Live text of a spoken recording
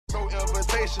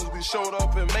invitations, we showed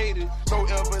up and made it. No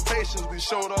invitations, we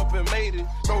showed up and made it.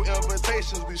 No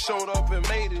invitations, we showed up and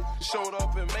made it. Showed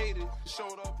up and made it.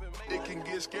 Showed up and made it. It can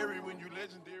get scary when you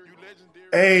legendary.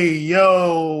 Hey,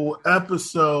 yo,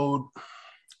 episode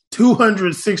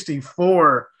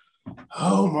 264.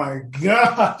 Oh my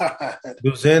God.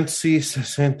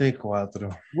 264.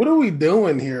 What are we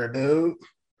doing here, dude?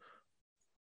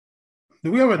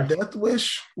 Do we have a death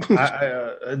wish?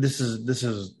 This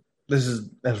is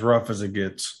as rough as it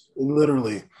gets.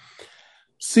 Literally.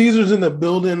 Caesar's in the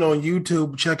building on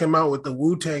YouTube. Check him out with the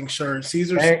Wu-Tang shirt.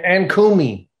 Caesar and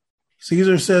Kumi.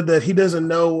 Caesar said that he doesn't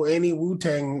know any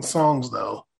Wu-Tang songs,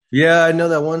 though. Yeah, I know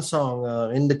that one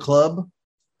song, In the Club.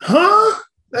 Huh?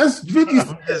 That's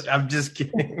 50. I'm just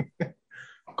kidding.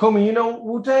 Kumi, you know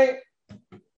Wu-Tang?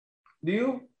 Do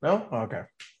you? No? Okay.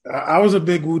 I was a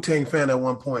big Wu-Tang fan at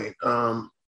one point.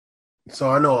 So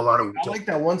I know a lot of Wu-Tang. I like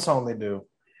that one song they do.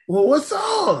 Well, what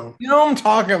song? You know what I'm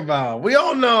talking about. We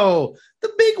all know.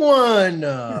 The big one.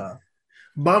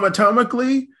 Bomb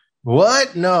Atomically?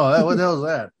 What? No, what the hell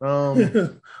is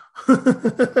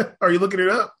that? Are you looking it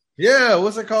up? Yeah,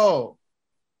 what's it called?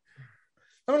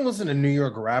 I don't listen to New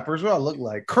York rappers. What do I look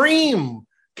like? Cream.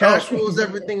 Cash rules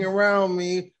everything around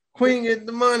me. Queen get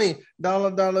the money.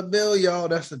 Dollar bill, y'all.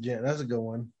 That's a gem. That's a good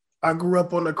one. I grew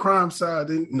up on the crime side.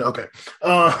 No, okay.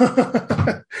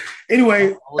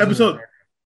 Anyway, episode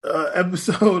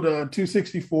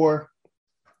 264.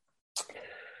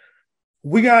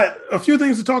 We got a few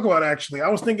things to talk about, actually. I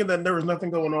was thinking that there was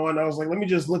nothing going on. I was like, let me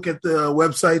just look at the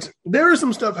website. There is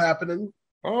some stuff happening.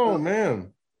 Oh,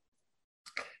 man.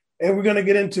 And we're going to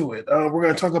get into it. We're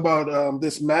going to talk about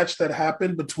this match that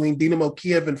happened between Dinamo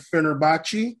Kiev and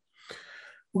Fenerbahce.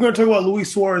 We're going to talk about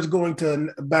Luis Suarez going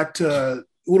back to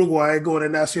Uruguay, going to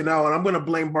Nacional, and I'm going to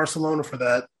blame Barcelona for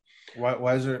that.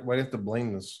 Why do you have to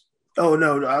blame this? Oh,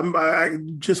 no. I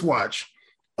just watch.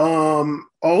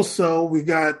 Also, we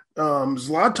got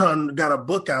Zlatan got a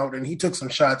book out, and he took some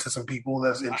shots at some people.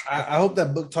 That's interesting. I hope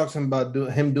that book talks about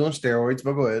him doing steroids,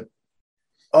 but go ahead.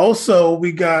 Also,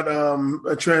 we got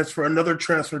another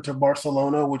transfer to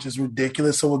Barcelona, which is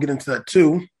ridiculous. So we'll get into that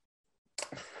too.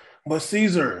 But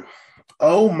Caesar,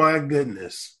 oh my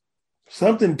goodness,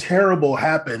 something terrible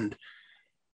happened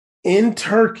in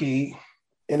Turkey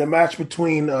in a match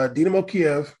between Dinamo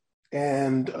Kiev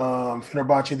and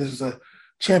Fenerbahce. This is a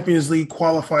Champions League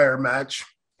qualifier match.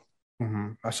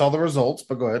 Mm-hmm. I saw the results,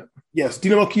 but go ahead. Yes,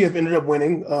 Dinamo Kiev ended up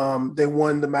winning. They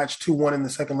won the match 2-1 in the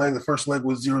second leg. The first leg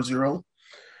was 0-0.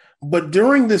 But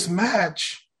during this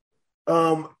match,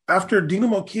 after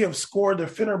Dinamo Kiev scored, the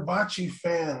Fenerbahce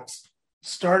fans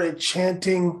started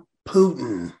chanting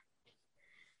Putin.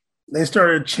 They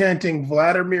started chanting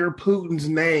Vladimir Putin's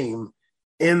name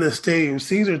in the stadium.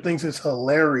 Caesar thinks it's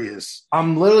hilarious.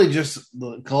 I'm literally just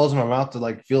closing my mouth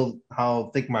to feel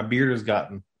how thick my beard has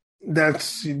gotten.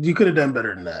 You could have done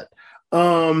better than that.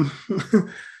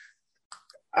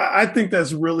 I think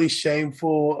that's really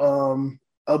shameful.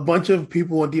 A bunch of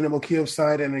people on Dinamo Kiev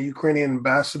side and a Ukrainian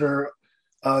ambassador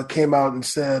came out and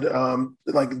said,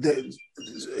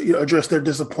 addressed their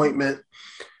disappointment.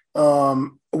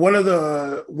 The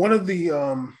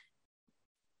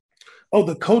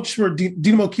coach for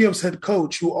Dinamo Kiev's head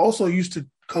coach, who also used to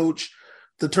coach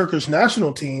the Turkish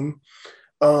national team,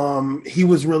 he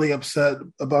was really upset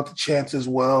about the chants as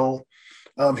well.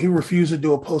 He refused to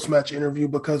do a post-match interview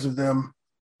because of them.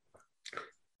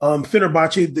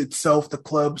 Fenerbahce itself, the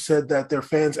club, said that their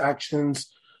fans'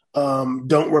 actions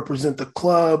don't represent the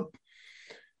club.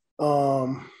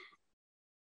 And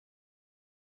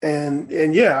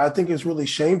I think it's really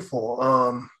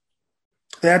shameful.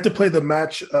 They had to play the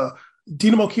match.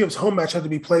 Dinamo Kiev's home match had to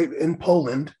be played in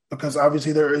Poland because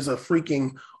obviously there is a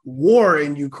freaking war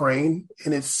in Ukraine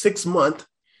and it's 6 months.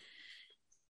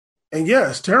 And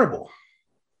it's terrible.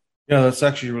 Yeah, that's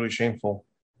actually really shameful.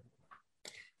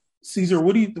 Caesar,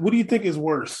 what do you think is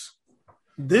worse,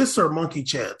 this or monkey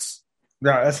chants?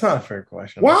 No, that's not a fair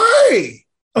question. Why?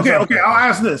 Okay, I'll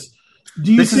ask this.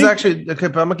 Is actually okay,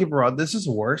 but I'm gonna keep it broad. This is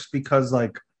worse because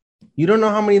you don't know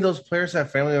how many of those players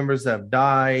have family members that have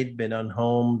died, been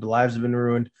unhomed, lives have been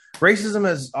ruined. Racism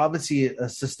is obviously a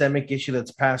systemic issue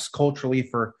that's passed culturally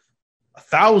for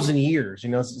 1,000 years.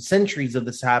 Centuries of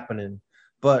this happening,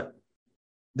 but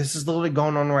this is literally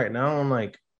going on right now,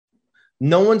 and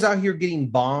no one's out here getting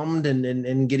bombed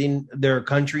and getting their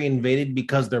country invaded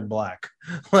because they're black.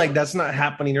 That's not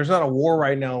happening. There's not a war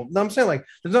right now. No, I'm saying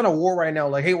there's not a war right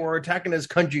now. Hey, we're attacking this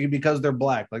country because they're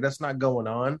black. That's not going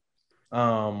on.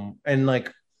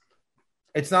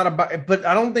 It's not about, but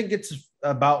I don't think it's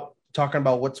about talking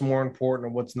about what's more important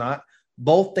or what's not.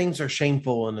 Both things are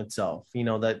shameful in itself.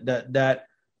 That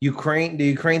The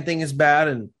Ukraine thing is bad,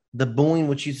 and the booing,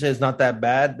 which you say is not that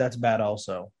bad, that's bad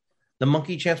also. The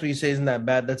monkey chance, what you say isn't that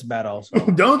bad, that's bad also.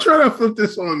 Don't try to flip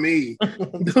this on me.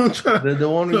 Don't try. The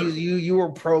one you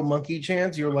were pro monkey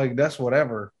chance, you were like, that's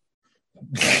whatever.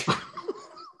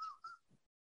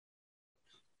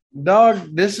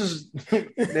 Dog, this is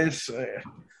this.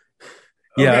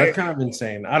 Yeah, Okay. that's kind of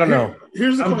insane. I don't know.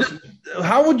 Here's the question.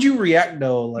 How would you react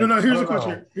though? Like, No. Here's the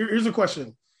question. Here's a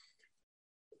question.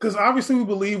 Because obviously we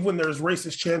believe when there's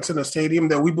racist chants in a stadium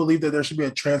that we believe that there should be a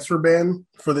transfer ban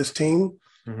for this team.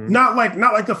 Mm-hmm. Not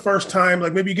like the first time,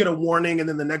 like maybe you get a warning and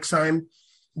then the next time.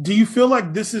 Do you feel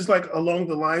like this is like along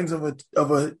the lines of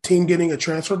a team getting a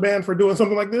transfer ban for doing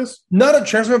something like this? Not a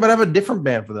transfer, but I have a different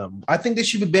ban for them. I think they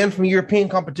should be banned from European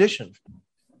competition.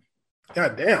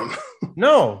 God damn.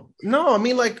 No. I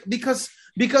mean, like because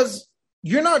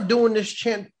you're not doing this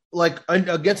chant like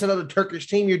against another Turkish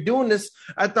team. You're doing this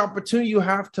at the opportunity you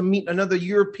have to meet another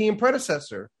European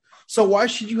predecessor. So why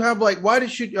should you have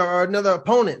another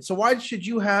opponent? So why should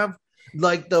you have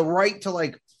like the right to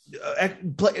like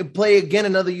play again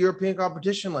another European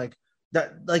competition like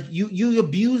that? Like you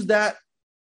abuse that.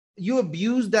 You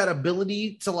abuse that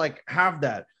ability to like have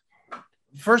that.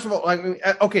 First of all, like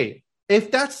okay,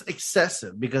 if that's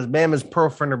excessive because Bam is pro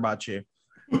Fenerbahce,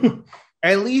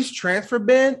 at least transfer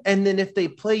ban, and then if they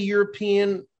play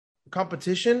European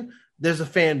competition, there's a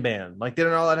fan ban. Like they're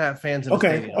not allowed to have fans in the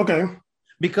stadium. Okay.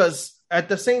 Because at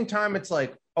the same time, it's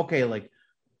like, okay, like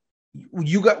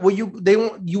you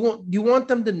want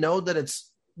them to know that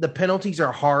it's the penalties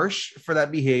are harsh for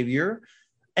that behavior.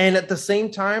 And at the same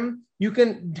time, you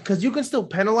can still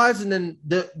penalize, and then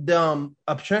the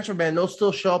a transfer ban, they'll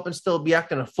still show up and still be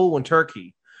acting a fool in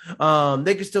Turkey.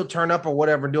 They can still turn up or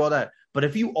whatever and do all that. But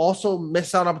if you also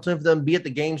miss out on opportunity for them to be at the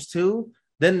games too,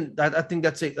 then I think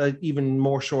that's a even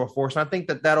more show of force. And I think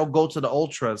that'll go to the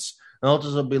ultras. And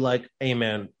ultras will be like, hey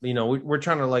man, you know, we're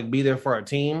trying to like be there for our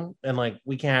team, and like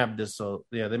we can't have this. So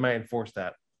yeah, they might enforce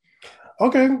that.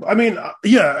 Okay. I mean,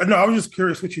 yeah, no, I was just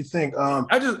curious what you think. I'm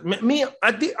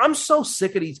so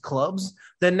sick of these clubs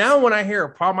that now when I hear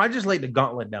a problem, I just lay the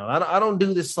gauntlet down. I don't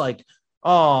do this like,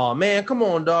 oh man, come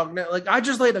on, dog. Like I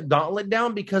just lay the gauntlet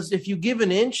down because if you give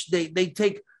an inch, they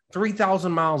take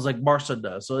 3,000 miles like Barca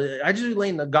does. So I just be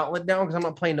laying the gauntlet down because I'm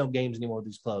not playing no games anymore with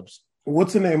these clubs.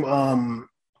 What's the name?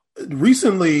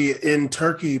 Recently in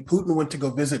Turkey, Putin went to go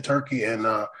visit Turkey, and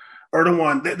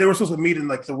Erdogan, they were supposed to meet in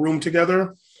like the room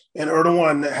together. And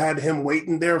Erdogan had him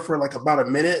waiting there for like about a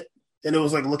minute, and it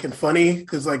was like looking funny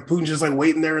because like Putin's just like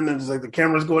waiting there, and then just like the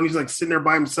camera's going, he's like sitting there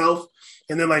by himself,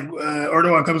 and then like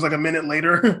Erdogan comes like a minute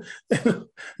later.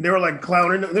 They were like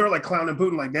clowning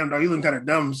Putin, like, damn dog, you look kind of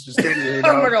dumb just standing there.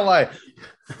 I'm not gonna lie,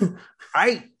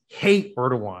 I hate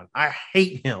Erdogan. I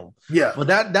hate him. Yeah, but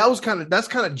that's kind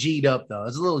of G'd up though.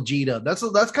 It's a little G'd up. That's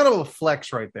kind of a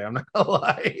flex right there. I'm not gonna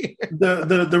lie.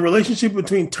 The relationship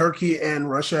between Turkey and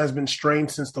Russia has been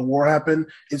strained since the war happened.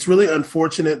 It's really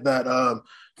unfortunate that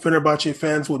Fenerbahce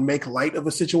fans would make light of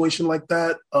a situation like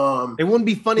that. It wouldn't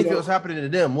be funny if it was happening to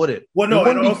them, would it? Well, no, it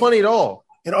wouldn't be funny at all.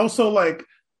 And also, like,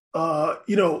 a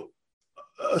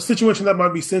situation that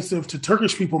might be sensitive to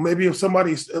Turkish people. Maybe if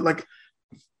somebody's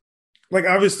like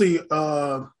obviously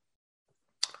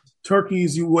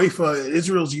Turkey's UEFA,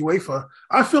 Israel's UEFA.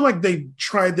 I feel like they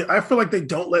tried that. I feel like they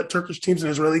don't let Turkish teams and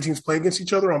Israeli teams play against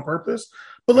each other on purpose.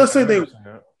 But let's say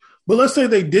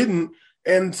they didn't,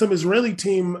 and some Israeli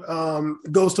team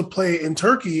goes to play in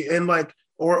Turkey, and like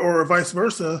or vice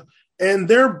versa, and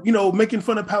they're making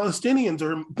fun of Palestinians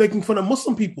or making fun of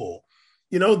Muslim people.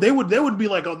 They would be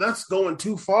like, oh, that's going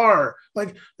too far.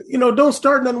 Like, don't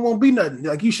start nothing, won't be nothing.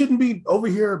 Like, you shouldn't be over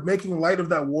here making light of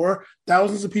that war.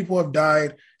 Thousands of people have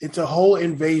died. It's a whole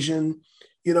invasion.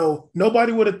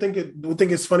 Nobody would think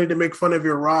it's funny to make fun of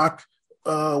Iraq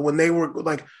when they were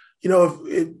like,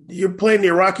 if you're playing the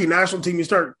Iraqi national team, you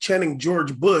start chanting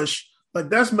George Bush, like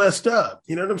that's messed up.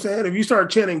 You know what I'm saying? If you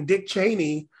start chanting Dick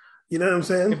Cheney, you know what I'm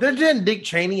saying? If they're doing Dick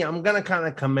Cheney, I'm going to kind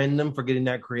of commend them for getting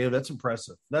that creative. That's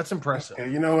impressive. Okay,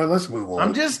 you know what? Let's move on.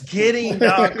 I'm just kidding,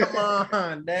 dog. Come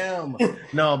on, damn.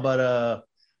 No, but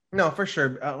no, for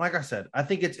sure. Like I said, I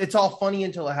think it's all funny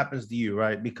until it happens to you,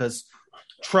 right? Because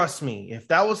trust me, if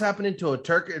that was happening to a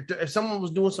Turkey, if someone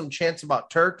was doing some chants about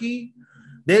Turkey,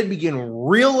 they'd be getting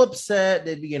real upset.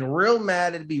 They'd be getting real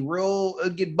mad.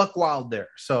 It'd get buck wild there.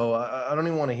 So I don't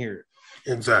even want to hear it.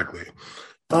 Exactly.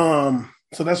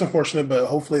 So that's unfortunate, but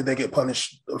hopefully they get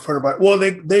punished for about. Well,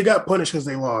 they got punished because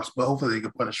they lost, but hopefully they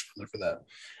get punished for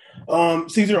that.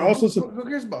 Caesar also. Who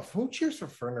cares about who cheers for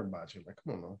Fenerbahce? Like,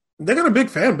 come on, man. They got a big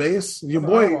fan base. Your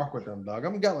boy. I walk with them, dog.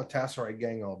 I'm Galatasaray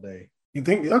gang all day. You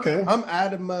think? Okay. I'm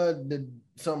Adam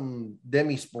some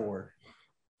Demispore.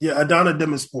 Yeah, Adana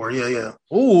Demispor. Yeah.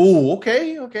 Oh,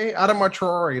 okay. Adama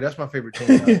Traore, that's my favorite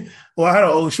team. Well, I had an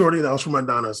old shorty that was from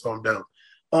Adana, so I'm down.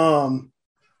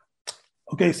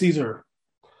 Okay, Caesar.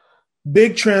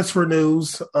 Big transfer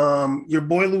news. Your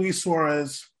boy Luis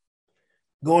Suarez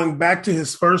going back to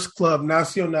his first club,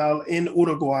 Nacional in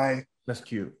Uruguay. That's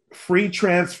cute. Free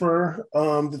transfer.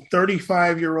 The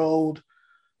 35-year-old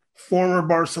former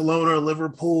Barcelona,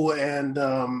 Liverpool, and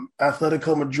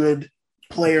Atletico Madrid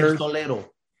player. Pistolero.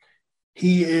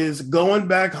 He is going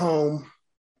back home,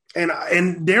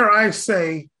 and dare I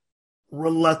say,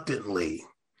 reluctantly.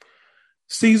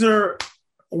 Caesar,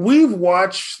 we've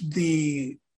watched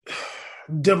the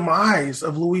demise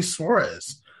of Luis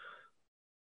Suarez.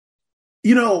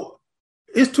 You know,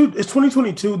 it's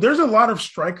 2022. There's a lot of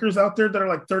strikers out there that are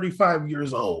like 35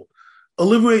 years old.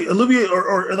 Olivier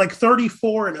or like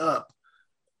 34 and up.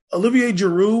 Olivier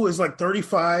Giroud is like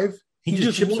 35. He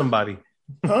just chipped somebody.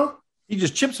 Huh? He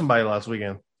just chipped somebody last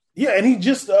weekend. Yeah, and he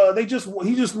just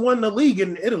won the league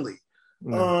in Italy.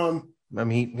 I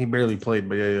mean, he barely played,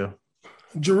 but yeah.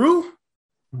 Giroud?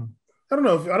 I don't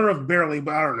know if barely,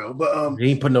 but I don't know. But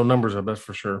he ain't put no numbers up, that's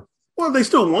for sure. Well, they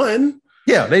still won.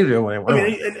 Yeah, they do. I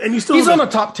mean, and he's on a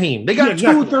top team. They got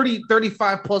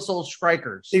 35 plus old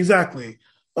strikers. Exactly.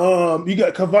 You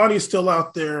got Cavani still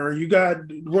out there. You got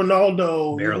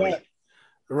Ronaldo. Barely.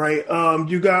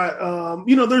 You got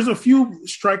there's a few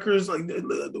strikers like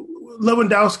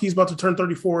Lewandowski's about to turn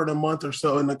 34 in a month or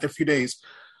so, in like a few days.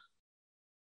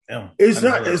 Yeah, he's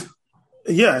about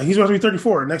to be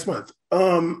 34 next month.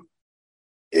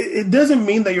 It doesn't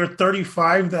mean that you're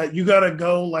 35 that you got to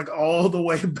go like all the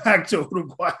way back to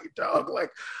Uruguay, dog. Like,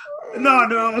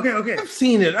 no, okay. I've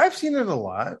seen it a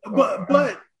lot.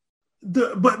 But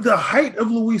the height of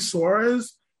Luis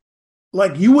Suarez,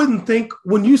 like you wouldn't think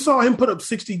when you saw him put up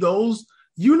 60 goals,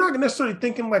 you're not necessarily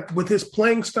thinking like with his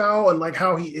playing style and like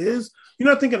how he is, you're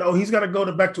not thinking, oh, he's got to go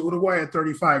back to Uruguay at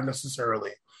 35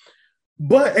 necessarily.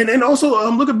 But and also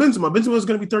look at Benzema. Benzema is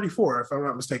going to be 34 if I'm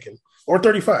not mistaken, or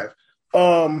 35.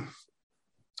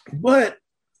 But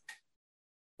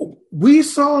we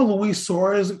saw Luis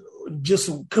Suarez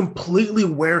just completely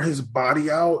wear his body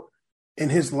out in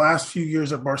his last few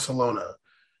years at Barcelona.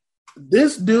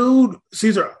 This dude,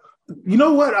 Caesar, you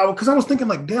know what? Because I was thinking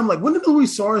like, damn, like when did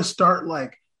Luis Suarez start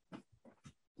like,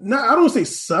 not, I don't want to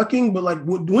say sucking, but like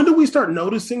when did we start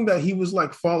noticing that he was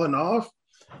like falling off?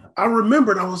 I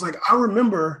remember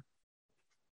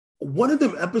one of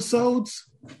them episodes.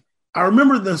 I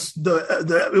remember this.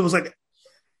 It was like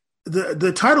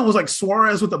the title was like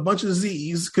Suarez with a bunch of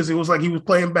Z's because it was like he was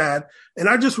playing bad, and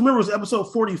I just remember it was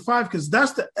episode 45 because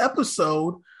that's the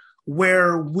episode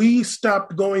where we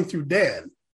stopped going through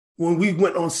Dan when we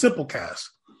went on Simplecast.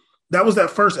 That was that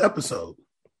first episode.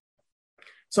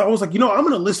 So I was like, I'm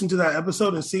going to listen to that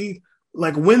episode and see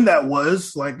like when that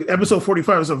was. Like episode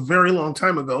 45 was a very long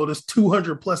time ago. That's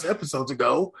 200 plus episodes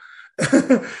ago,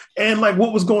 and like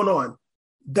what was going on.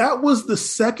 That was the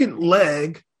second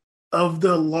leg of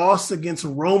the loss against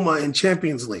Roma in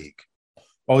Champions League.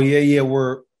 Oh, yeah.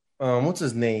 We're what's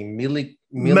his name?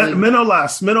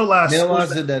 Manolas.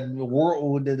 Manolas did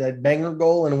that banger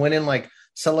goal and went in like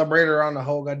celebrated around the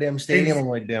whole goddamn stadium. I'm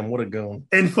like, damn, what a goal.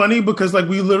 And funny because like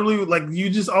we literally like you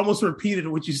just almost repeated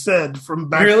what you said from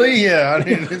back. Really? Yeah. I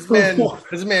mean,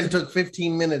 this man took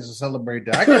 15 minutes to celebrate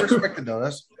that. I can respect it though.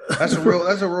 That's a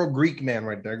real Greek man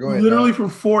right there. Go ahead. Literally from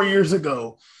 4 years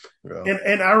ago. Yeah.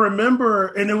 And I remember,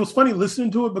 and it was funny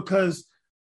listening to it because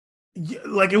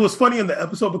like it was funny in the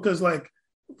episode because like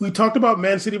we talked about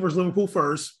Man City versus Liverpool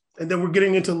first, and then we're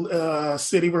getting into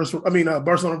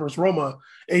Barcelona versus Roma,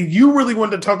 and you really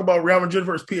wanted to talk about Real Madrid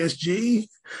versus PSG,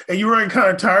 and you were kind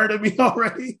of tired of me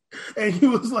already, and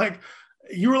you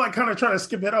were like kind of trying to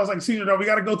skip it. I was like, Caesar, no, we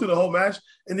got to go through the whole match,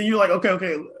 and then you're like,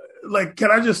 okay, like can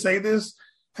I just say this?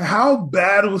 How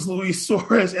bad was Luis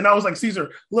Suarez? And I was like,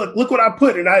 Caesar, look what I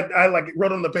put, and I like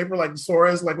wrote on the paper like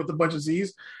Suarez like with a bunch of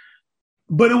Z's.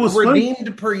 But it was redeemed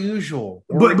funny. Per usual.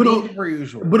 But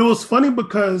it was funny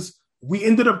because we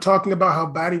ended up talking about how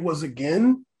bad he was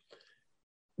again,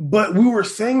 but we were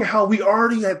saying how we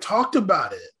already had talked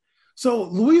about it. So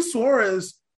Luis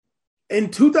Suarez in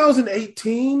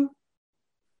 2018,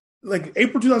 like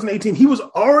April 2018, he was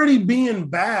already being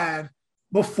bad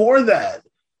before that.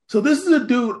 So this is a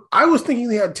dude, I was thinking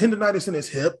he had tendonitis in his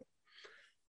hip.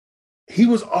 He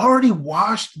was already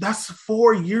washed. That's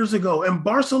 4 years ago. And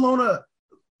Barcelona,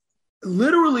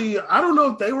 literally, I don't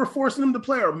know if they were forcing him to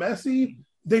play or Messi.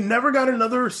 They never got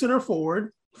another center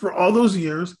forward for all those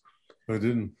years. I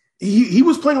didn't. He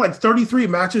was playing like 33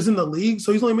 matches in the league,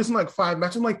 so he's only missing like 5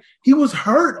 matches. Like he was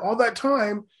hurt all that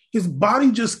time. His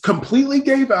body just completely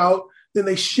gave out. Then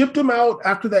they shipped him out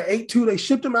after that 8-2. They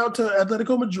shipped him out to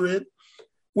Atletico Madrid,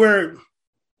 where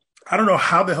I don't know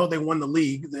how the hell they won the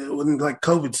league. It wasn't like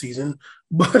COVID season,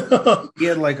 but he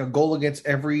had like a goal against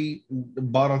every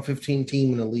bottom 15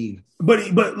 team in the league.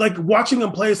 But like watching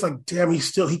him play, it's like, damn,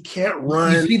 he can't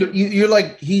run. You're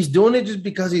like, he's doing it just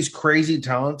because he's crazy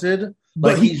talented.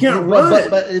 But like he can't run.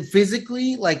 But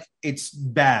physically, like, it's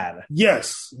bad.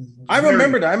 Yes. I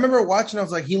remember that. I remember watching, I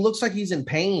was like, he looks like he's in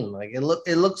pain. Like, it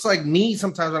looks like me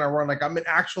sometimes when I run. Like, I'm in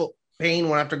actual pain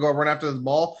when I have to go run after the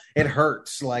ball. It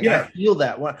hurts. Like, I feel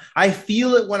that. I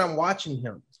feel it when I'm watching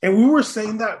him. And we were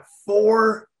saying that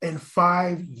 4 and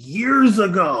 5 years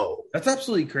ago. That's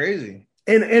absolutely crazy.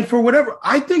 And for whatever,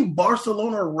 I think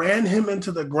Barcelona ran him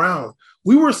into the ground.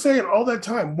 We were saying all that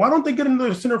time, why don't they get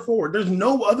another center forward? There's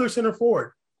no other center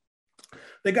forward.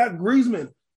 They got Griezmann.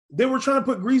 They were trying to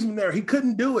put Griezmann there. He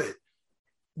couldn't do it.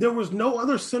 There was no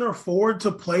other center forward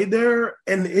to play there.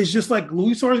 And it's just like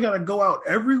Luis Suarez got to go out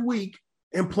every week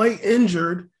and play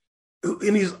injured.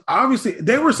 And he's obviously,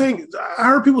 they were saying, I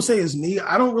heard people say his knee.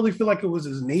 I don't really feel like it was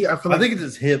his knee. I think it's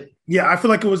his hip. Yeah, I feel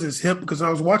like it was his hip because when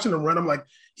I was watching him run, I'm like,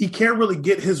 he can't really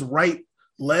get his right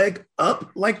leg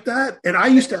up like that. And I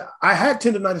had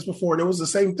tendonitis before and it was the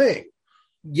same thing.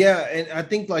 Yeah. And I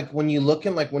think like when you look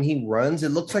at like when he runs, it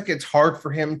looks like it's hard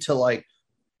for him to like,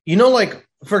 like,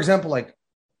 for example, like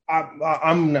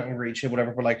I'm not in great shape,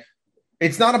 whatever, but like,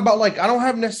 it's not about like, I don't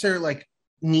have necessarily like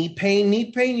knee pain.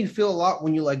 Knee pain, you feel a lot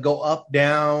when you like go up,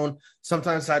 down,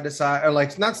 sometimes side to side, or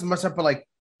like not so much up, but like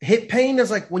hip pain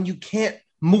is like when you can't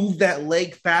move that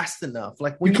leg fast enough.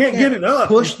 Like when you can't get it up,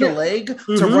 push the leg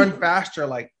to run faster.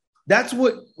 Like that's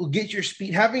what will get your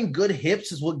speed. Having good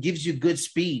hips is what gives you good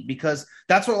speed because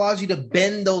that's what allows you to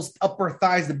bend those upper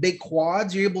thighs, the big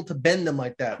quads. You're able to bend them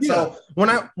like that. Yeah. So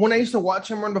when I used to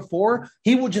watch him run before,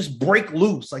 he would just break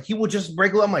loose. Like he would just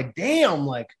break loose. I'm like, damn,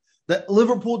 like the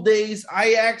Liverpool days,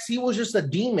 Ajax, he was just a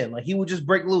demon. Like he would just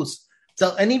break loose.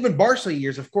 So, and even Barca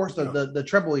years, of course, the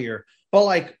treble year. But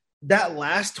like that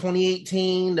last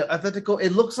 2018, the Atletico,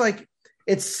 it looks like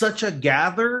it's such a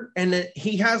gather, and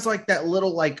he has like that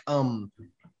little like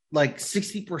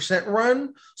 60%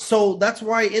 run. So that's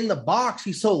why in the box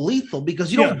he's so lethal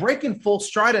because you don't break in full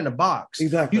stride in the box.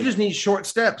 Exactly. You just need short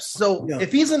steps. So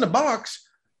if he's in the box,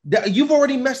 you've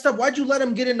already messed up. Why'd you let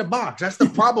him get in the box? That's the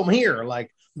problem here.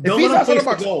 Like if he's outside the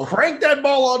box, crank that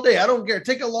ball all day. I don't care.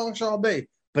 Take a long shot all day.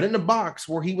 But in the box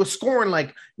where he was scoring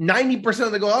like 90%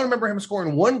 of the goal, I don't remember him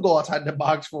scoring one goal outside the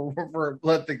box for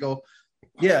Atletico.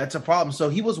 Yeah, it's a problem. So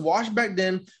he was washed back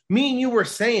then. Me and you were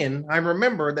saying, I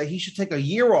remember that he should take a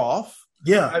year off.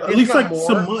 Yeah, at least like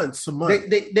some months.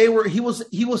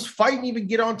 He was fighting to even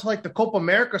get onto like the Copa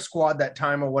America squad that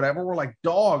time or whatever. We're like,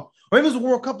 dog. Or maybe it was the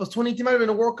World Cup. It was 2018, might have been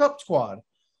a World Cup squad.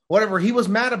 Whatever, he was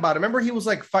mad about it. Remember, he was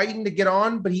like fighting to get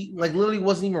on, but he like literally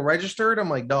wasn't even registered. I'm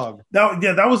like, dog.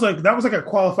 That was like a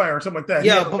qualifier or something like that.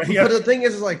 Yeah, but the thing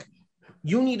is like,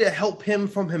 you need to help him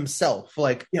from himself.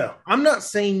 Like, I'm not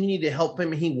saying you need to help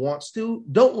him and he wants to.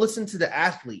 Don't listen to the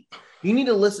athlete. You need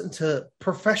to listen to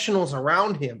professionals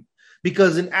around him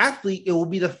because an athlete, it will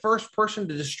be the first person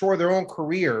to destroy their own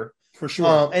career for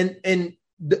sure.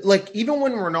 Like even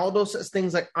when Ronaldo says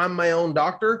things like, "I'm my own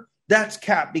doctor." That's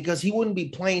cap because he wouldn't be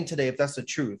playing today if that's the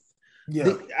truth.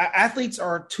 Yeah, athletes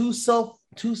are too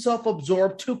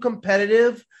self-absorbed, too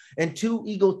competitive, and too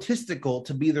egotistical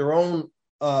to be their own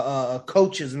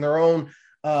coaches and their own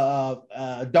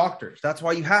doctors. That's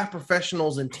why you have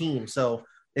professionals and teams. So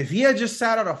if he had just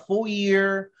sat out a full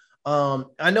year,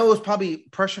 I know it was probably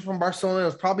pressure from Barcelona. It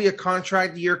was probably a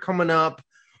contract year coming up.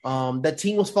 That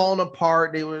team was falling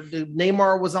apart.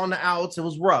 Neymar was on the outs. It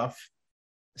was rough.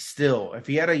 Still, if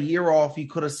he had a year off, he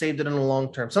could have saved it in the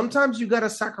long term. Sometimes you got to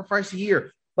sacrifice a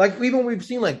year. Like even we've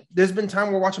seen, like there's been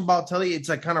time we're watching Balotelli, it's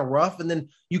like kind of rough, and then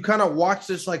you kind of watch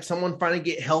this like someone finally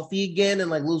get healthy again and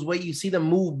like lose weight. You see them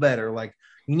move better. Like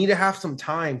you need to have some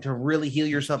time to really heal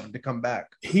yourself and to come back.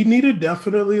 He needed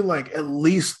definitely like at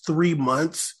least 3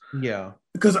 months. Yeah,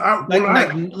 because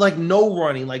like no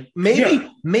running, like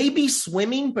maybe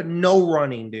swimming, but no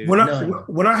running, dude.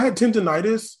 When I had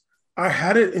tendonitis, I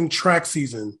had it in track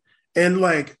season, and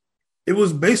like it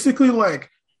was basically like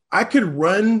I could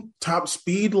run top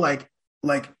speed like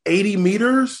 80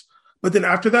 meters, but then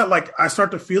after that, like I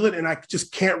start to feel it and I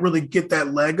just can't really get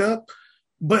that leg up.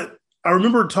 But I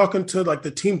remember talking to like the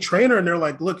team trainer and they're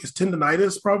like, look, it's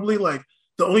tendonitis probably, like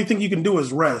the only thing you can do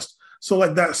is rest. So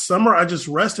like that summer I just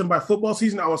rested, and by football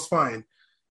season I was fine.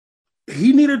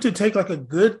 He needed to take like a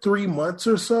good 3 months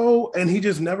or so and he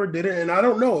just never did it. And I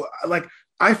don't know, like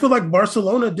I feel like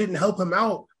Barcelona didn't help him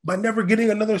out by never getting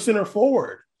another center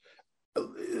forward.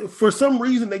 For some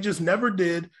reason, they just never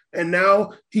did. And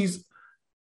now he's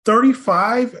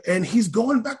 35, and he's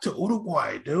going back to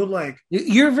Uruguay, dude. Like,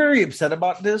 you're very upset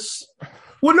about this.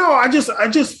 well, no, I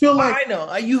just feel like I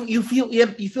know you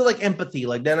feel like empathy.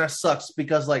 Like that sucks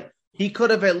because like he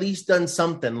could have at least done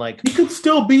something. Like he could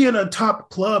still be in a top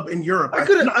club in Europe.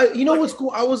 You know what's cool?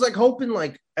 I was like hoping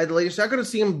like at the latest I could have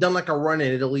seen him done like a run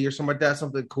in Italy or something like that.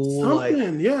 Something cool.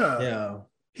 Something, like, yeah.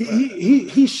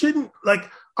 He shouldn't like.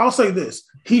 I'll say this: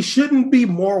 he shouldn't be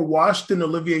more washed than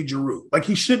Olivier Giroud. Like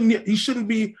he shouldn't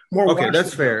be more. Okay, washed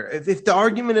that's fair. If the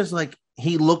argument is like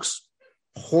he looks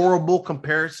horrible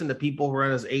comparison to people who are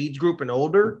in his age group and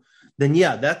older, then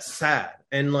yeah, that's sad.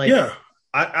 And like, yeah.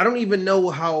 I don't even know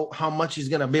how much he's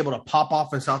gonna be able to pop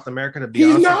off in South America to be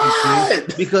He's honest not.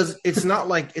 with you, because it's not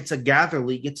like it's a gather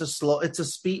league, it's a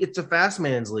fast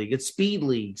man's league, it's speed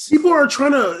leagues. People are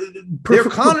trying to they're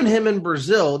clowning him in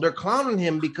Brazil. They're clowning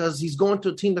him because he's going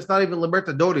to a team that's not even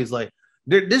Libertadores. Like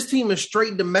this team is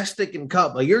straight domestic and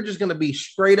cup. Like you're just gonna be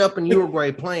straight up in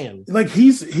Uruguay playing. Like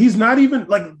he's not even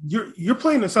like you're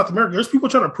playing in South America. There's people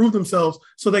trying to prove themselves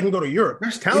so they can go to Europe.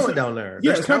 There's talent down there.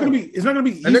 Yeah, it's not gonna be easy,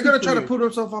 and they're gonna try to prove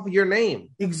themselves off of your name.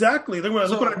 Exactly. They're gonna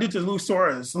look what I did to Luis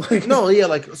Suarez. Like, no, yeah,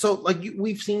 like so, like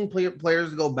we've seen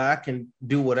players go back and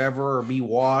do whatever or be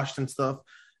washed and stuff.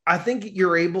 I think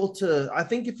you're able to. I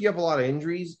think if you have a lot of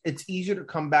injuries, it's easier to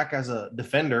come back as a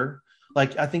defender.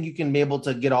 Like I think you can be able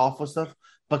to get off with stuff,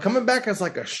 but coming back as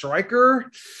like a striker,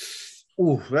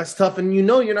 ooh, that's tough. And you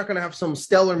know you're not going to have some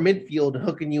stellar midfield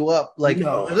hooking you up. Like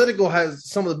Atletico has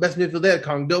some of the best midfield. They had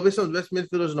Kongdobe, some of the best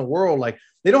midfielders in the world. Like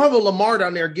they don't have a Lamar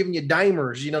down there giving you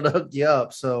dimers, to hook you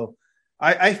up. So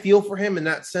I feel for him in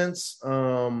that sense.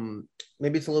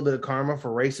 Maybe it's a little bit of karma for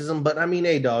racism, but I mean,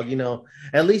 hey, dog,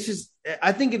 at least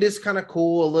I think it is kind of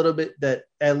cool a little bit that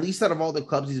at least out of all the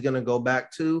clubs he's going to go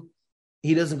back to,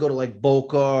 he doesn't go to like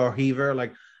Boca or River.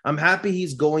 Like I'm happy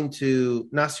he's going to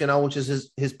Nacional, which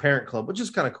is his parent club, which is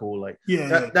kind of cool. Like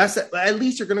that's at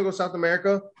least you're going to go South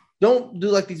America. Don't do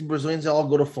like these Brazilians that all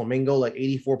go to Flamengo. Like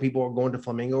 84 people are going to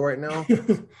Flamengo right now.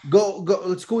 Go.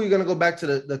 It's cool. You're going to go back to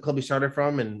the club you started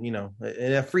from, and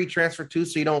and a free transfer too.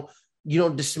 So you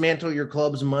don't dismantle your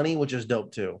club's money, which is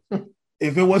dope too.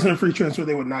 If it wasn't a free transfer,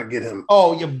 they would not get him.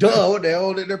 Oh, you duh.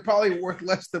 They're probably worth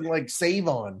less than like Save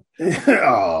On.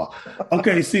 Oh,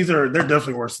 okay, Caesar. They're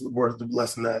definitely worth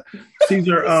less than that.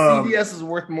 Caesar. CBS is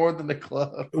worth more than the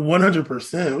club.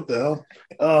 100%. What the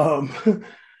hell?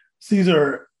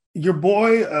 Caesar, your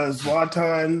boy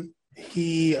Zlatan.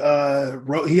 He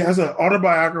has an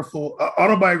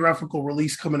autobiographical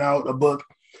release coming out, a book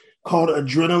called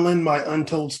Adrenaline: My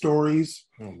Untold Stories.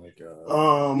 Oh my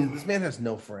god. This man has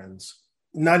no friends.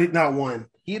 Not one.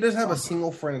 He doesn't have a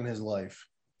single friend in his life.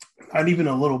 Not even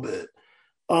a little bit.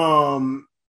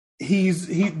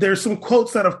 There's some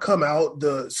quotes that have come out,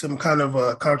 some kind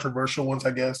of controversial ones,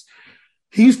 I guess.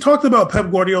 He's talked about Pep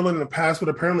Guardiola in the past, but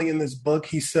apparently in this book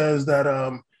he says that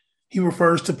he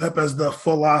refers to Pep as the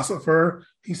philosopher.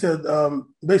 He said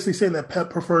basically saying that Pep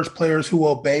prefers players who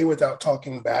obey without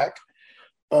talking back.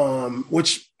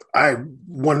 Which I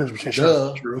 100%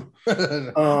 sure is true.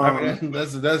 I mean,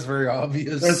 that's very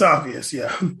obvious. That's obvious,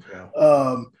 yeah.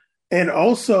 And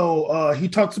also he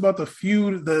talks about the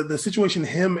feud, the situation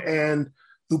him and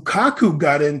Lukaku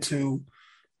got into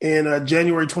in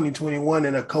January 2021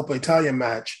 in a Coppa Italia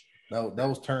match. That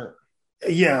was turned.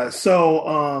 Yeah.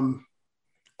 So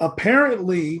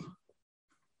apparently,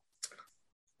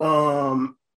 I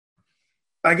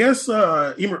guess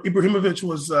Ibrahimovic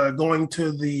was going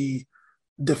to the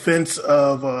defense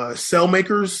of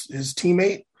Saelmakers, his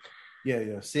teammate. Yeah.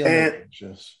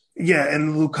 Saelmakers. Yeah,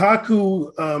 and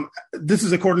Lukaku, this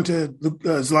is according to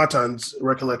Zlatan's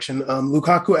recollection.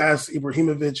 Lukaku asked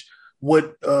Ibrahimovic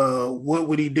what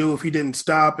would he do if he didn't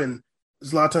stop, and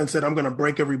Zlatan said, "I'm going to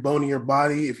break every bone in your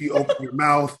body if you open your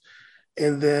mouth."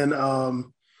 And then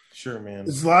sure, man.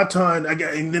 Zlatan,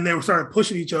 and then they started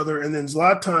pushing each other, and then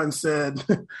Zlatan said,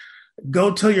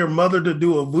 "Go tell your mother to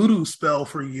do a voodoo spell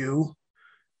for you."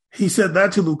 He said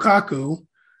that to Lukaku,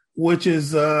 which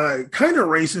is kind of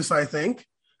racist, I think.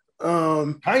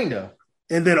 Kinda.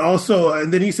 And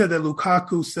then he said that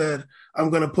Lukaku said, "I'm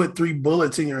going to put 3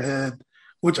 bullets in your head,"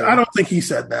 which I don't think he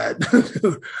said that.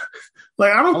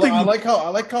 I like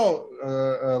how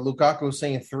Lukaku was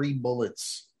saying 3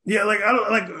 bullets. Yeah,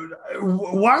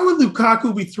 why would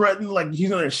Lukaku be threatened like he's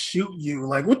gonna shoot you?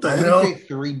 Like, what the hell?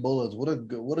 3 bullets. What a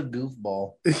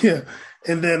goofball. Yeah,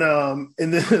 and then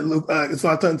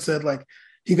Zlatan said like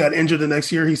he got injured the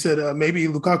next year. He said maybe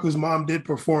Lukaku's mom did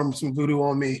perform some voodoo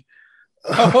on me.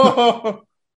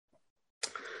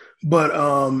 But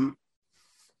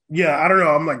yeah, I don't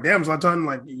know. I'm like, damn, Zlatan.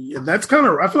 Like, that's kind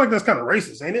of. I feel like that's kind of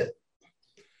racist, ain't it?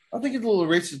 I think it's a little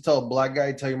racist to tell a black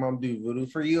guy, tell your mom to do voodoo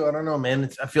for you. I don't know, man.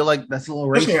 I feel like that's a little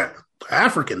racist. Especially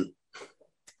African.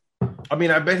 I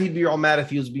mean, I bet he'd be all mad if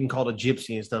he was being called a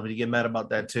gypsy and stuff. He'd get mad about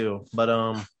that too. But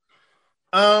I'm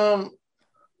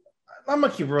gonna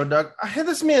keep it real, Doug. I had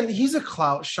this man. He's a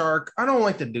clout shark. I don't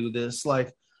like to do this.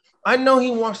 Like, I know he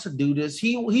wants to do this.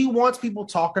 He wants people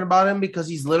talking about him because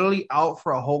he's literally out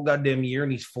for a whole goddamn year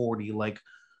and he's 40. Like,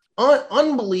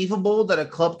 unbelievable that a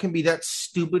club can be that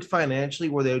stupid financially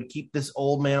where they would keep this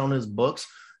old man on his books.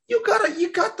 You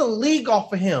got the league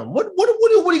off of him. What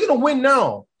are you gonna win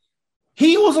now?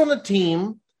 He was on the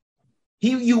team.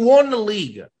 You won the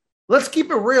league. Let's keep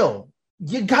it real.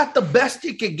 You got the best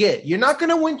you could get. You're not going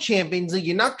to win Champions League.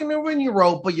 You're not going to win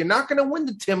Europa. You're not going to win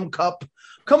the Tim Cup.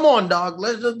 Come on, dog.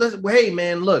 Let's hey,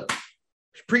 man, look.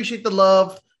 Appreciate the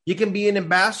love. You can be an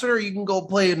ambassador. You can go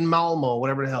play in Malmo,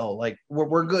 whatever the hell. Like,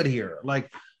 we're good here. Like,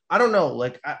 I don't know.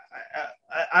 Like,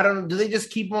 I don't know. Do they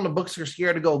just keep him on the books or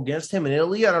scared to go against him in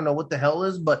Italy? I don't know what the hell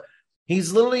is, but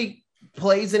he's literally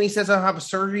plays and he says, I'll have a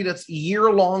surgery that's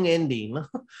year-long ending.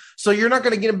 So you're not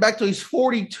going to get him back till he's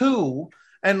 42.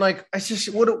 And like, I just,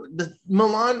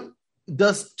 Milan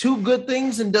does two good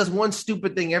things and does one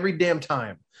stupid thing every damn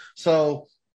time. So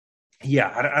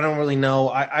yeah, I don't really know.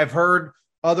 I've heard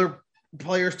other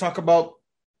players talk about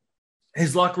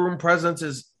his locker room presence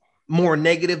is more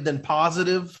negative than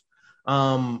positive.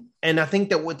 And I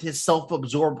think that with his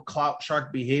self-absorbed clout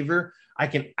shark behavior, I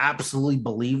can absolutely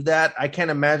believe that. I can't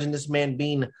imagine this man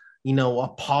being, a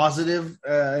positive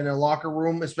in a locker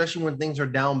room, especially when things are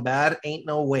down bad. Ain't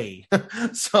no way.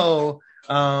 So,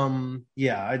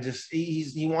 yeah,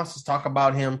 he wants to talk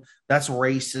about him. That's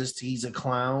racist. He's a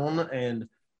clown, and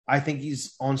I think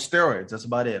he's on steroids. That's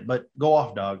about it. But go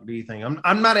off, dog. Do you think?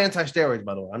 I'm not anti-steroids,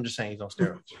 by the way. I'm just saying he's on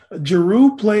steroids.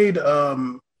 Giroud played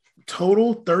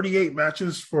total 38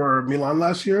 matches for Milan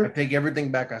last year. I take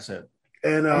everything back I said.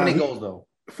 And how many goals though?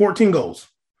 14 goals.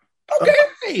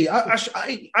 Okay,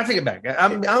 I take it back.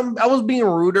 I was being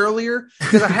rude earlier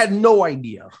because I had no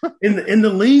idea. In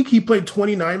the league, he played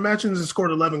 29 matches and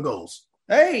scored 11 goals.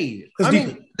 Hey, I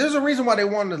mean, there's a reason why they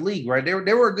won the league, right? They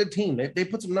were a good team. They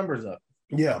put some numbers up.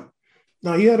 Yeah,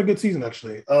 no, he had a good season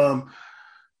actually.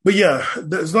 But yeah,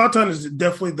 Zlatan is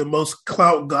definitely the most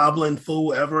clout goblin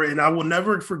fool ever, and I will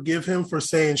never forgive him for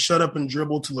saying "shut up and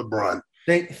dribble" to LeBron.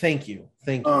 Thank you.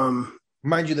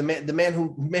 Mind you, the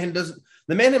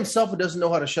man himself who doesn't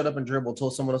know how to shut up and dribble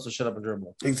told someone else to shut up and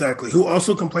dribble. Exactly. Who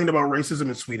also complained about racism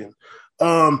in Sweden.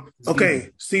 Okay,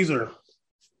 Caesar.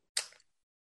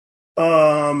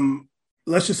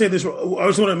 Let's just say this. I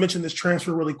just want to mention this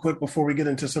transfer really quick before we get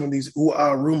into some of these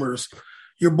rumors.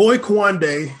 Your boy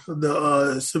Koundé,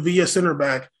 the Sevilla center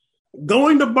back,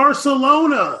 going to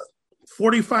Barcelona,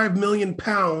 45 million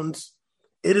pounds.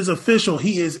 It is official.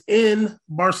 He is in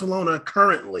Barcelona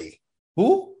currently.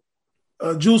 Who?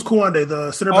 Jules Koundé,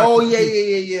 the center back. Oh,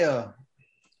 yeah.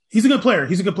 He's a good player.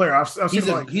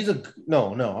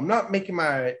 No. I'm not making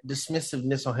my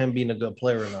dismissiveness on him being a good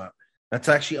player or not. That's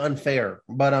actually unfair.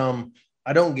 But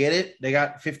I don't get it. They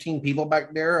got 15 people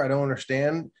back there. I don't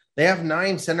understand. They have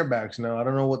 9 center backs now. I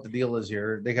don't know what the deal is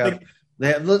here. They have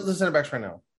the center backs right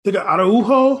now. They got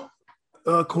Araujo,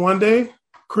 Koundé,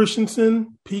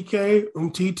 Christensen, PK,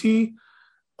 Umtiti.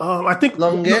 I think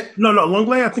Lenglet. No,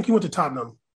 Lenglet. I think he went to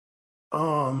Tottenham.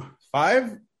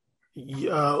 5.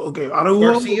 Yeah. Okay.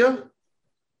 Araujo. Garcia.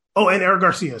 Oh, and Eric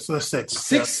Garcia. So that's 6.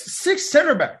 Six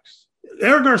center backs.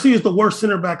 Eric Garcia is the worst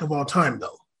center back of all time,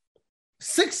 though.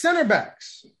 6 center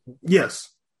backs. Yes.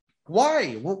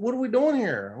 Why? What are we doing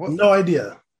here? No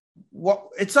idea. What?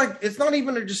 It's like it's not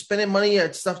even they're just spending money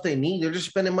at stuff they need. They're just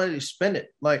spending money to spend it.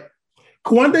 Like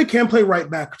Koundé can play right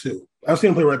back too. I've seen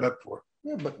him play right back before.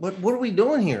 Yeah, but what are we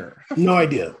doing here? No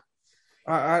idea.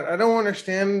 I don't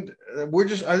understand. Are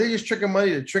they just tricking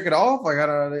money to trick it off? Like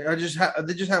are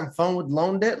they just having fun with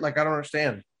loan debt? Like I don't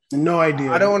understand. No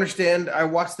idea. I don't understand. I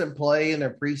watched them play in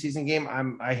their preseason game.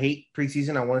 I hate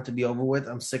preseason. I want it to be over with.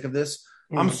 I'm sick of this.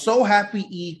 I'm so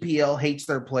happy EPL hates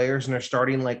their players and they're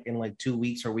starting in 2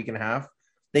 weeks or a week and a half.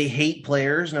 They hate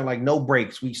players and they're like, no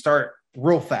breaks. We start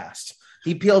real fast.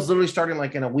 EPL is literally starting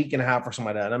in a week and a half or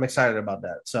something like that. And I'm excited about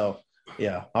that. So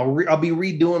yeah, I'll be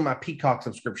redoing my Peacock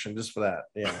subscription just for that.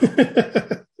 Yeah.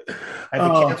 I had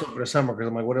to cancel for the summer because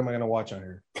I'm like, what am I going to watch on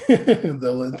here? The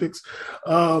Olympics.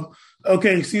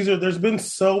 Okay, Caesar, there's been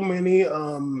so many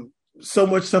so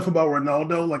much stuff about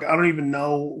Ronaldo. Like I don't even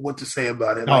know what to say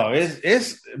about it. Like, Oh,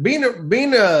 it's being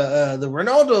the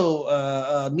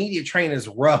Ronaldo media train is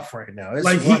rough right now. It's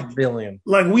like rough billion.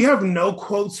 like we have no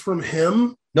quotes from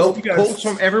him. No You guys- quotes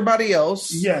from everybody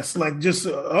else. Yes, like just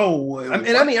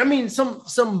I mean,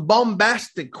 some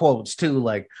bombastic quotes too.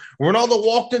 Like Ronaldo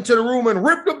walked into the room and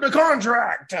ripped up the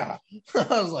contract. I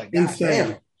was like, God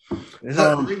insane.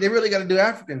 damn. They really got to do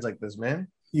Africans like this, man.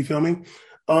 You feel me?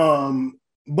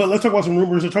 But let's talk about some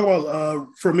rumors. Let's talk about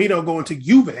Firmino going to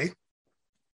Juve.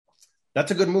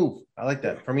 That's a good move. I like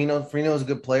that. Firmino is a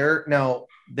good player. Now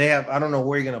they have. I don't know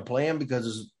where you're going to play him because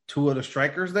there's two other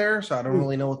strikers there, so I don't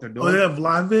really know what they're doing. Oh, they have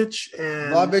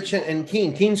Vlahovic and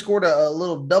Keane. Keane scored a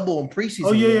little double in preseason.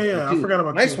 Oh yeah. I forgot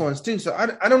about nice Keane. ones too. So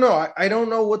I don't know. I don't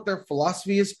know what their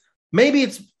philosophy is. Maybe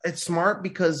it's smart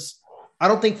because I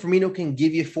don't think Firmino can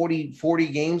give you 40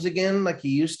 games again like he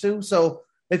used to. So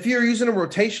if you're using him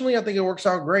rotationally, I think it works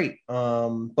out great.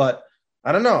 But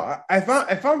I don't know. I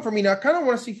found Firmino. I kind of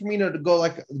want to see Firmino to go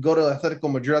to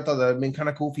Atletico Madrid. I thought that would have been kind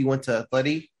of cool if he went to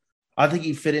Atleti. I think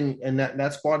he'd fit in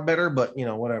that squad better, but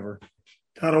whatever.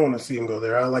 I don't want to see him go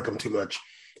there. I like him too much.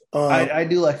 I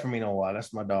do like Firmino a lot.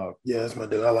 That's my dog. Yeah, that's my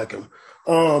dude. I like him.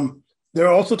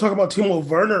 They're also talking about Timo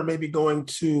Werner maybe going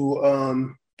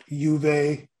to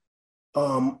Juve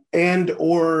and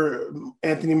or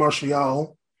Anthony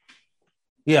Martial.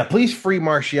 Yeah, please free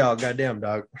Martial, goddamn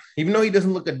dog. Even though he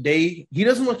doesn't look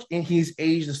he's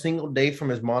aged a single day from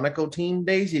his Monaco team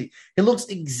days. He looks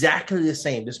exactly the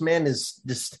same. This man is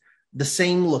just the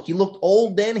same look. He looked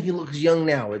old then, he looks young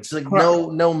now. It's like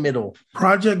no middle.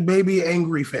 Project Baby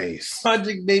Angry Face.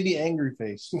 Project Baby Angry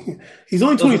Face. He's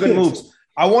only 26. Moves.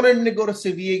 I wanted him to go to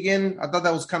Sevilla again. I thought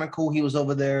that was kind of cool. He was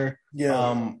over there.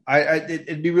 Yeah.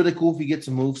 It'd be really cool if he gets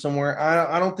to move somewhere.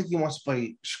 I don't think he wants to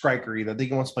play striker either. I think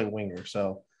he wants to play winger.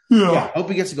 So yeah, I hope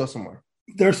he gets to go somewhere.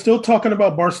 They're still talking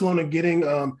about Barcelona getting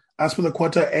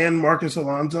Azpilicueta and Marcus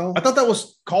Alonso. I thought that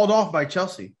was called off by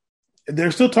Chelsea.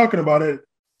 They're still talking about it.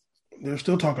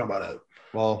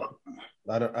 Well,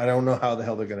 I don't know how the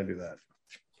hell they're going to do that.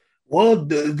 Well,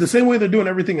 the same way they're doing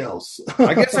everything else.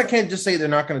 I guess I can't just say they're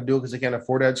not going to do it because they can't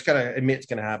afford it. I just got to admit it's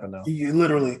going to happen now.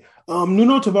 Literally.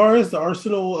 Nuno Tavares, the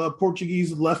Arsenal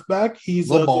Portuguese left back.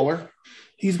 He's a baller.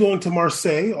 He's going to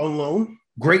Marseille on loan.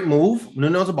 Great move.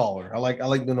 Nuno's a baller. I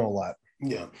like Nuno a lot.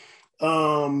 Yeah.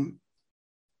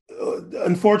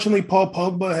 Unfortunately, Paul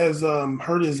Pogba has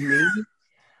hurt his knee.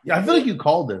 Yeah, I feel like you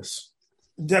called this.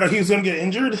 That he was going to get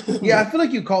injured? Yeah, I feel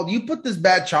like you put this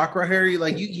bad chalk right here.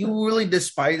 You really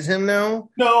despise him now.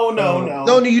 No.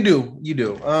 No, you do.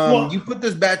 You put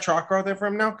this bad chalk right there for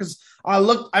him now because I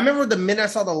remember the minute I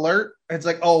saw the alert, it's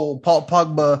like, oh, Paul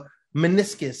Pogba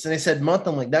meniscus, and they said month.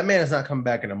 I'm like, that man is not coming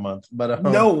back in a month. But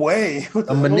no way.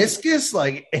 A meniscus,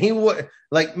 like he would,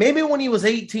 like maybe when he was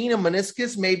 18, a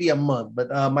meniscus, maybe a month.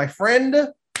 But my friend.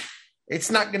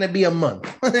 It's not going to be a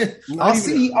month. I'll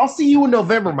see you in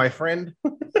November, my friend.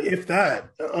 If that.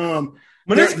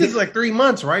 Meniscus is like 3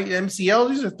 months, right? MCL,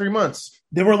 these are 3 months.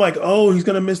 They were like, oh,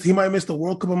 he might miss the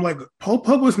World Cup. I'm like, Paul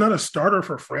Pogba's not a starter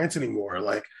for France anymore.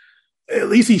 Like, at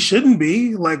least he shouldn't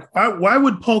be. Like, why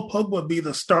would Paul Pogba be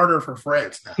the starter for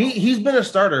France now? He's been a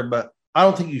starter, but I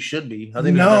don't think you should be. I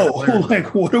think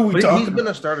like, what are we talking about? He's been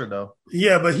a starter, though.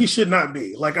 Yeah, but he should not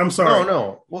be. Like, I'm sorry.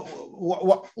 No.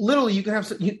 Literally, you can have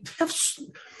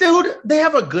dude, they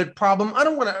have a good problem.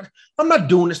 I'm not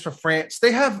doing this for France.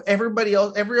 They have everybody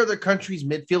else, every other country's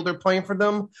midfielder playing for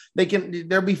them.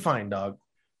 They'll be fine, dog.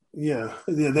 Yeah,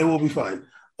 they will be fine.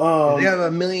 They have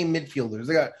a million midfielders.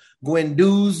 They got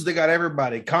Guendouzi. They got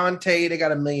everybody. Conte. They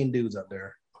got a million dudes up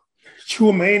there.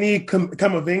 Chouameni,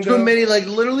 Camavinga. Chouameni, like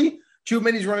literally,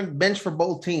 Chouameni's running bench for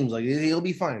both teams. Like he'll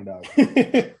be fine, dog.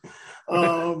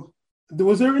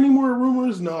 Was there any more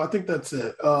rumors? No, I think that's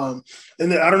it. And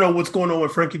then I don't know what's going on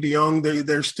with Frankie de Jong.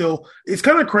 They're still. It's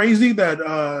kind of crazy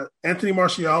that Anthony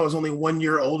Martial is only 1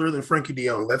 year older than Frankie de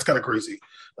Jong. That's kind of crazy.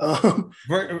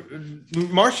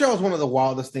 Martial is one of the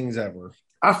wildest things ever.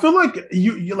 I feel like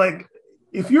you like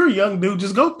if you're a young dude,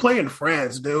 just go play in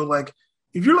France, dude. Like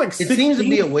if you're like 16, it seems to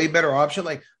be a way better option.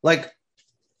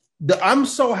 I'm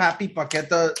so happy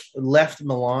Paqueta left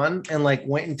Milan and like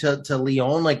went into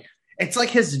Lyon. Like it's like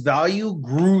his value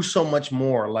grew so much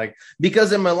more. Like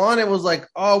because in Milan it was like,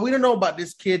 oh, we don't know about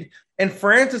this kid. In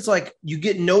France, it's like you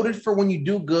get noted for when you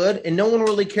do good, and no one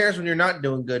really cares when you're not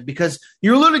doing good because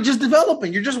you're literally just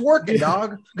developing. You're just working,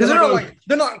 dog. Because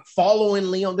they're not following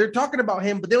Lyon. They're talking about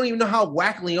him, but they don't even know how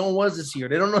whack Lyon was this year.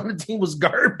 They don't know the team was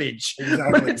garbage.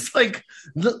 Exactly. But it's like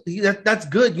that's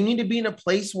good. You need to be in a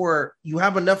place where you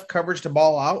have enough coverage to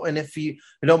ball out, and if you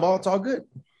don't ball, it's all good.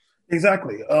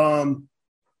 Exactly.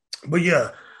 But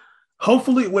yeah.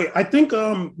 Hopefully, wait. I think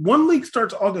one league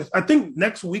starts August. I think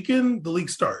next weekend the league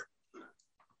start.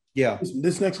 Yeah,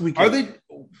 this next weekend.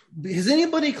 Has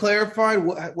anybody clarified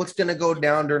what's going to go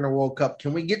down during the World Cup?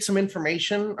 Can we get some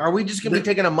information? Are we just going to be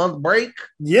taking a month break?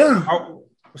 Yeah.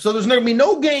 So there's going to be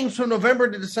no games from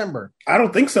November to December. I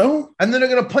don't think so. And then they're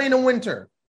going to play in the winter.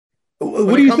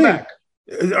 What do you think? Back.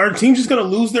 Are teams just going to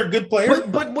lose their good players?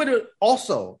 But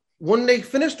also, when they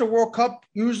finish the World Cup,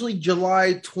 usually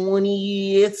July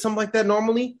 20th, something like that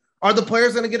normally, are the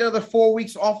players going to get another 4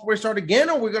 weeks off where we start again,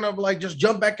 or we're going to like just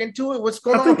jump back into it? What's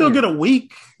going on? I think they'll get a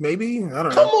week, maybe. I don't know.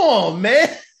 Come on, man.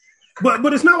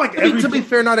 But it's not like to be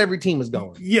fair, not every team is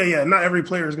going. Yeah. Not every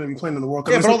player is going to be playing in the World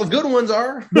Cup. Yeah, but all the good ones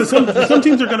are. But some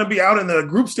teams are going to be out in the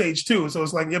group stage too. So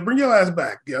it's like, yeah, bring your ass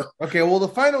back. Yeah. Okay. Well, the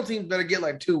final teams better get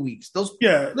like 2 weeks.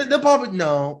 Yeah. They'll probably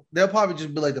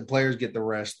just be like the players get the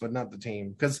rest, but not the team,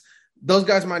 because those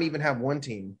guys might even have one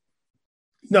team.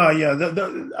 No, yeah,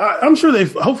 I'm sure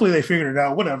hopefully they figured it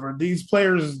out. Whatever. These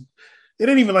players, it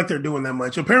ain't even like they're doing that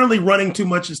much. Apparently, running too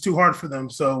much is too hard for them,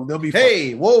 so they'll be.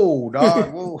 Hey, whoa,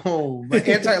 dog, whoa!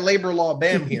 Anti-labor law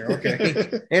Bam here,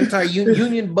 okay?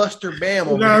 Anti-union buster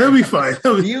Bam. No, they'll be fine.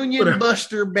 Union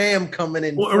buster Bam coming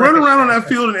in. Well, run around on that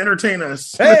field and entertain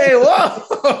us. Hey,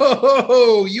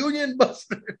 whoa! Union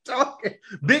buster talking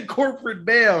big corporate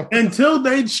Bam. Until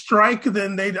they strike,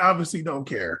 then they obviously don't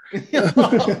care.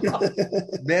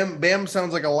 Bam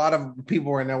sounds like a lot of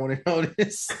people right now want to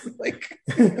notice. Like.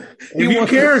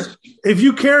 If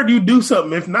you cared, you do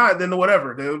something. If not, then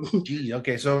whatever, dude. Gee,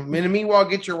 okay. So in the meanwhile,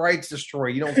 get your rights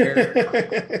destroyed. You don't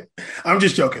care. I'm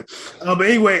just joking. But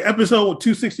anyway, episode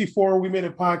 264, we made a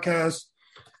podcast,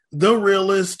 The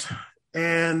Realist,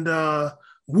 and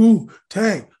Wu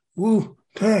Tang, Wu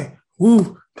Tang,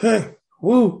 Wu Tang,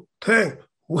 Wu Tang,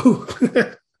 Wu.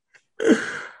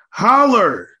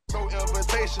 Holler. No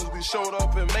invitations, we showed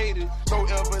up and made it. No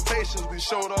invitations, we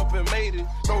showed up and made it.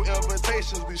 No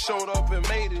invitations, we showed up and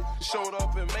made it. Showed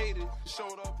up and made it.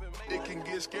 Showed up and made it. It can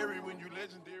get scary when you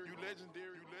legendary.